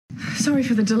Sorry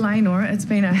for the delay, Nora. It's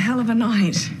been a hell of a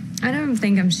night. I don't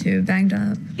think I'm too banged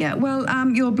up. Yeah, well,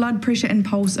 your blood pressure and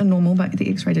pulse are normal, but the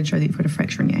X-ray did show that you've got a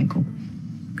fracture in your ankle.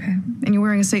 Okay. And you're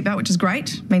wearing a seatbelt, which is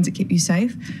great. Means it keeps you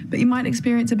safe. But you might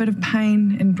experience a bit of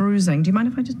pain and bruising. Do you mind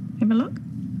if I just have a look?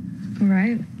 All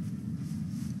right.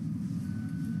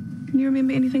 Can you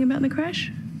remember anything about the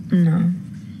crash? No.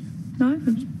 No?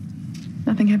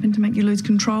 Nothing happened to make you lose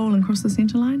control and cross the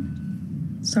centre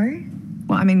line? Sorry?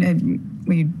 Well, I mean,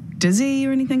 were you dizzy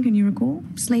or anything? Can you recall?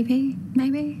 Sleepy,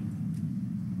 maybe?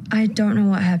 I don't know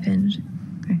what happened.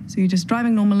 Okay, so you're just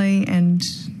driving normally and...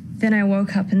 Then I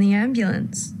woke up in the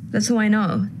ambulance. That's all I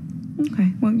know.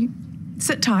 Okay, well, you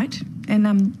sit tight.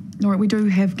 And, Nora, we do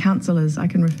have counsellors I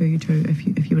can refer you to if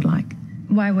you would like.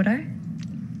 Why would I?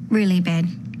 Really bad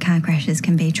car crashes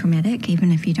can be traumatic,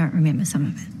 even if you don't remember some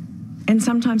of it. And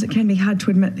sometimes it can be hard to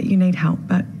admit that you need help,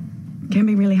 but it can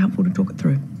be really helpful to talk it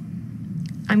through.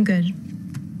 I'm good.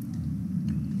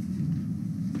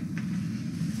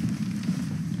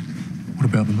 What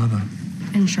about the mother?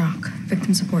 In shock.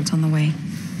 Victim support's on the way.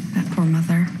 That poor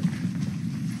mother.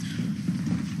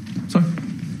 So,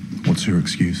 what's her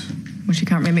excuse? Well, she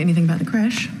can't remember anything about the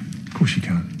crash. Of course she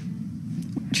can't.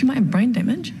 She might have brain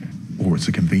damage. Or it's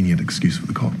a convenient excuse for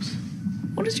the cops.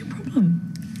 What is your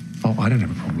problem? Oh, I don't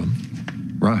have a problem.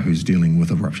 Rahu's dealing with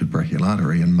a ruptured brachial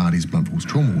artery and Marty's blunt force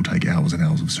trauma will take hours and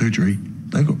hours of surgery.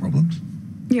 They've got problems.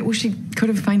 Yeah, well, she could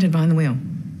have fainted behind the wheel.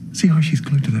 See how she's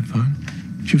glued to that phone?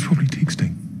 She was probably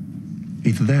texting.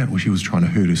 Either that or she was trying to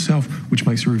hurt herself, which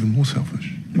makes her even more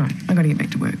selfish. Right, I gotta get back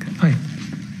to work. Hey,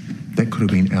 that could have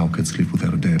been our kid slept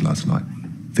without a dad last night.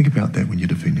 Think about that when you're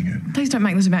defending her. Please don't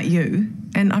make this about you,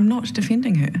 and I'm not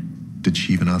defending her. Did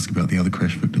she even ask about the other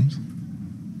crash victims?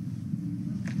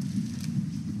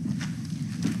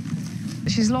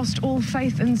 She's lost all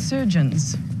faith in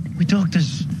surgeons. We're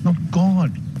doctors, not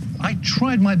God. I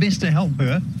tried my best to help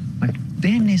her. I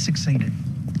damn near succeeded.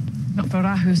 Not for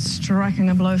Rahu striking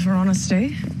a blow for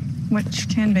honesty, which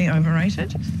can be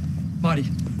overrated. Marty.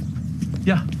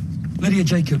 Yeah. Lydia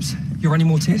Jacobs, you're running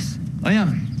more tests? I am.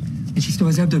 And she still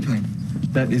has abdo pain?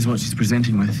 That is what she's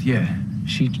presenting with, yeah.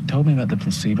 She told me about the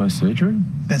placebo surgery.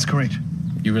 That's correct.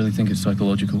 You really think it's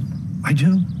psychological? I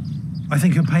do. I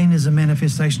think her pain is a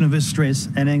manifestation of her stress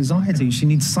and anxiety. She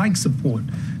needs psych support,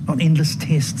 not endless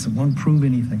tests that won't prove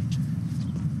anything.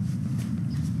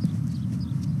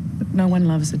 No one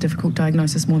loves a difficult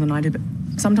diagnosis more than I do, but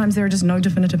sometimes there are just no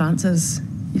definitive answers.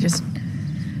 You just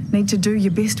need to do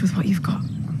your best with what you've got.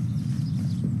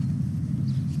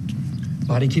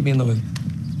 Marty, keep me in the loop.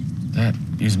 That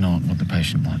is not what the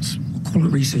patient wants. We'll call it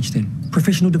research then.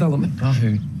 Professional development.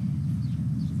 Rahu.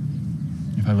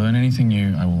 If I learn anything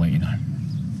new, I will let you know.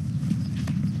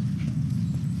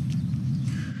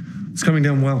 It's coming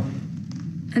down well.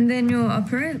 And then you'll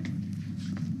operate?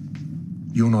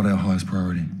 You're not our highest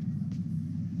priority.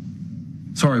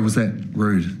 Sorry, was that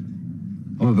rude?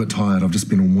 I'm a bit tired. I've just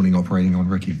been all morning operating on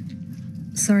Ricky.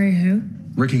 Sorry, who?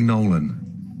 Ricky Nolan.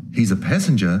 He's a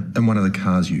passenger in one of the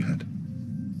cars you hit.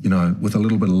 You know, with a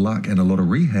little bit of luck and a lot of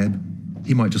rehab,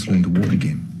 he might just learn to walk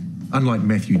again. Unlike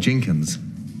Matthew Jenkins,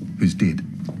 who's dead.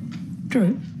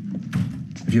 Drew?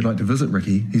 If you'd like to visit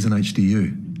Ricky, he's an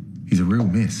HDU. He's a real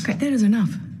mess. Okay, that is enough.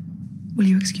 Will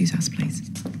you excuse us, please?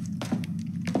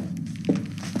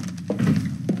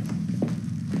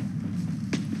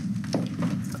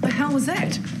 What the hell was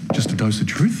that? Just a dose of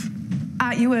truth?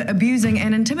 You were abusing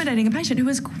and intimidating a patient who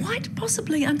was quite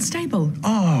possibly unstable.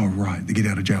 Oh, right, the get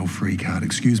out of jail free card.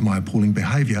 Excuse my appalling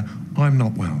behaviour. I'm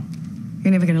not well.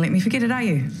 You're never going to let me forget it, are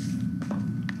you?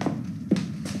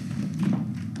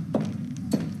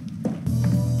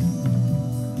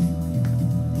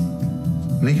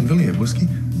 Nick and Villiers, whiskey?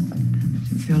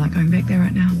 Don't feel like going back there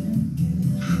right now.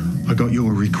 I got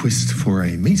your request for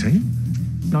a meeting.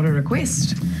 Not a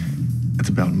request. It's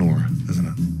about Nora, isn't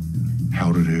it?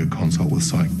 How did her consult with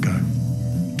psych go?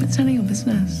 It's none of your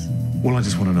business. Well, I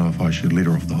just want to know if I should let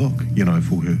her off the hook, you know,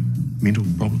 for her mental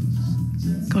problems.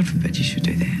 God forbid you should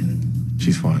do that.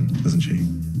 She's fine, isn't she?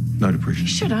 No depression.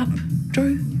 Shut up,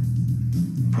 Drew.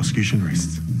 Prosecution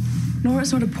rests.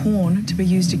 Nora's not a pawn to be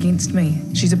used against me.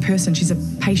 She's a person. She's a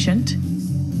patient.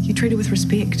 You treat her with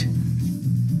respect.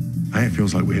 Hey, it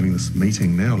feels like we're having this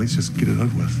meeting now. Let's just get it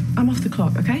over with. I'm off the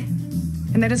clock, okay?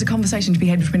 And that is a conversation to be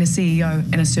had between a CEO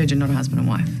and a surgeon, not a husband and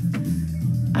wife.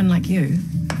 Unlike you,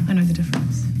 I know the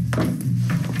difference.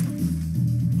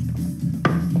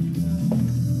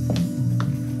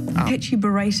 I'll catch you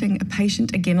berating a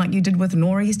patient again like you did with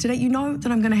Nora yesterday. You know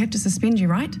that I'm going to have to suspend you,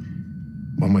 right?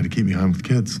 One way to keep me home with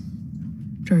kids.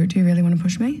 Drew, do you really want to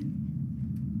push me?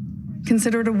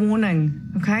 Consider it a warning,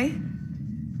 okay?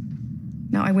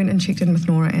 Now, I went and checked in with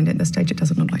Nora, and at this stage it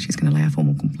doesn't look like she's going to lay a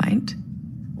formal complaint.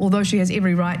 Although she has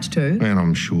every right to. And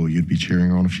I'm sure you'd be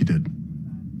cheering her on if she did.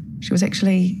 She was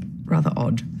actually rather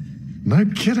odd. No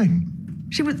kidding.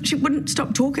 She wouldn't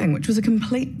stop talking, which was a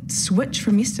complete switch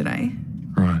from yesterday.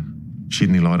 Right. Shed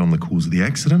any light on the cause of the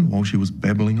accident while she was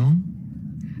babbling on?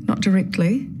 Not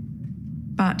directly,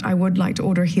 but I would like to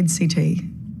order a head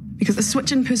CT. Because the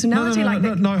switch in personality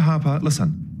No, Harper,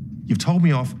 listen. You've told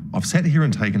me off, I've sat here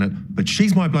and taken it, but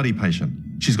she's my bloody patient.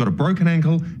 She's got a broken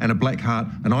ankle and a black heart,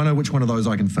 and I know which one of those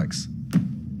I can fix.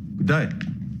 Good day.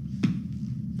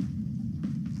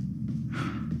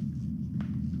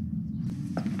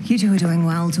 You two are doing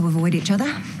well to avoid each other.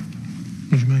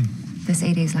 What do you mean? This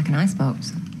ED's like an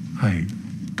icebox. Hey,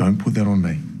 don't put that on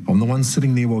me. I'm the one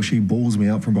sitting there while she balls me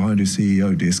out from behind her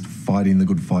CEO desk, fighting the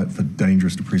good fight for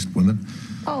dangerous, depressed women.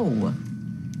 Oh.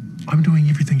 I'm doing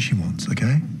everything she wants,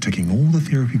 okay? Ticking all the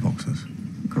therapy boxes.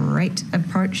 Great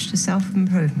approach to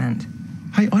self-improvement.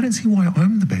 Hey, I don't see why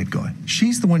I'm the bad guy.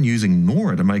 She's the one using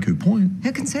Nora to make her point.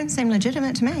 Her concerns seem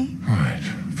legitimate to me. Right,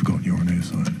 forgot you're on her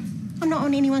side. I'm not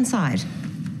on anyone's side.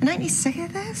 And ain't you sick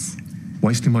of this?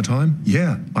 Wasting my time?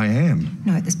 Yeah, I am.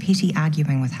 No, this petty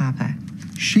arguing with Harper.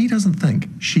 She doesn't think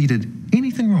she did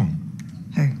anything wrong.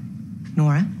 Who?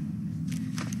 Nora?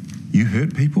 You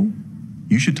hurt people?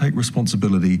 You should take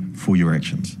responsibility for your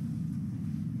actions.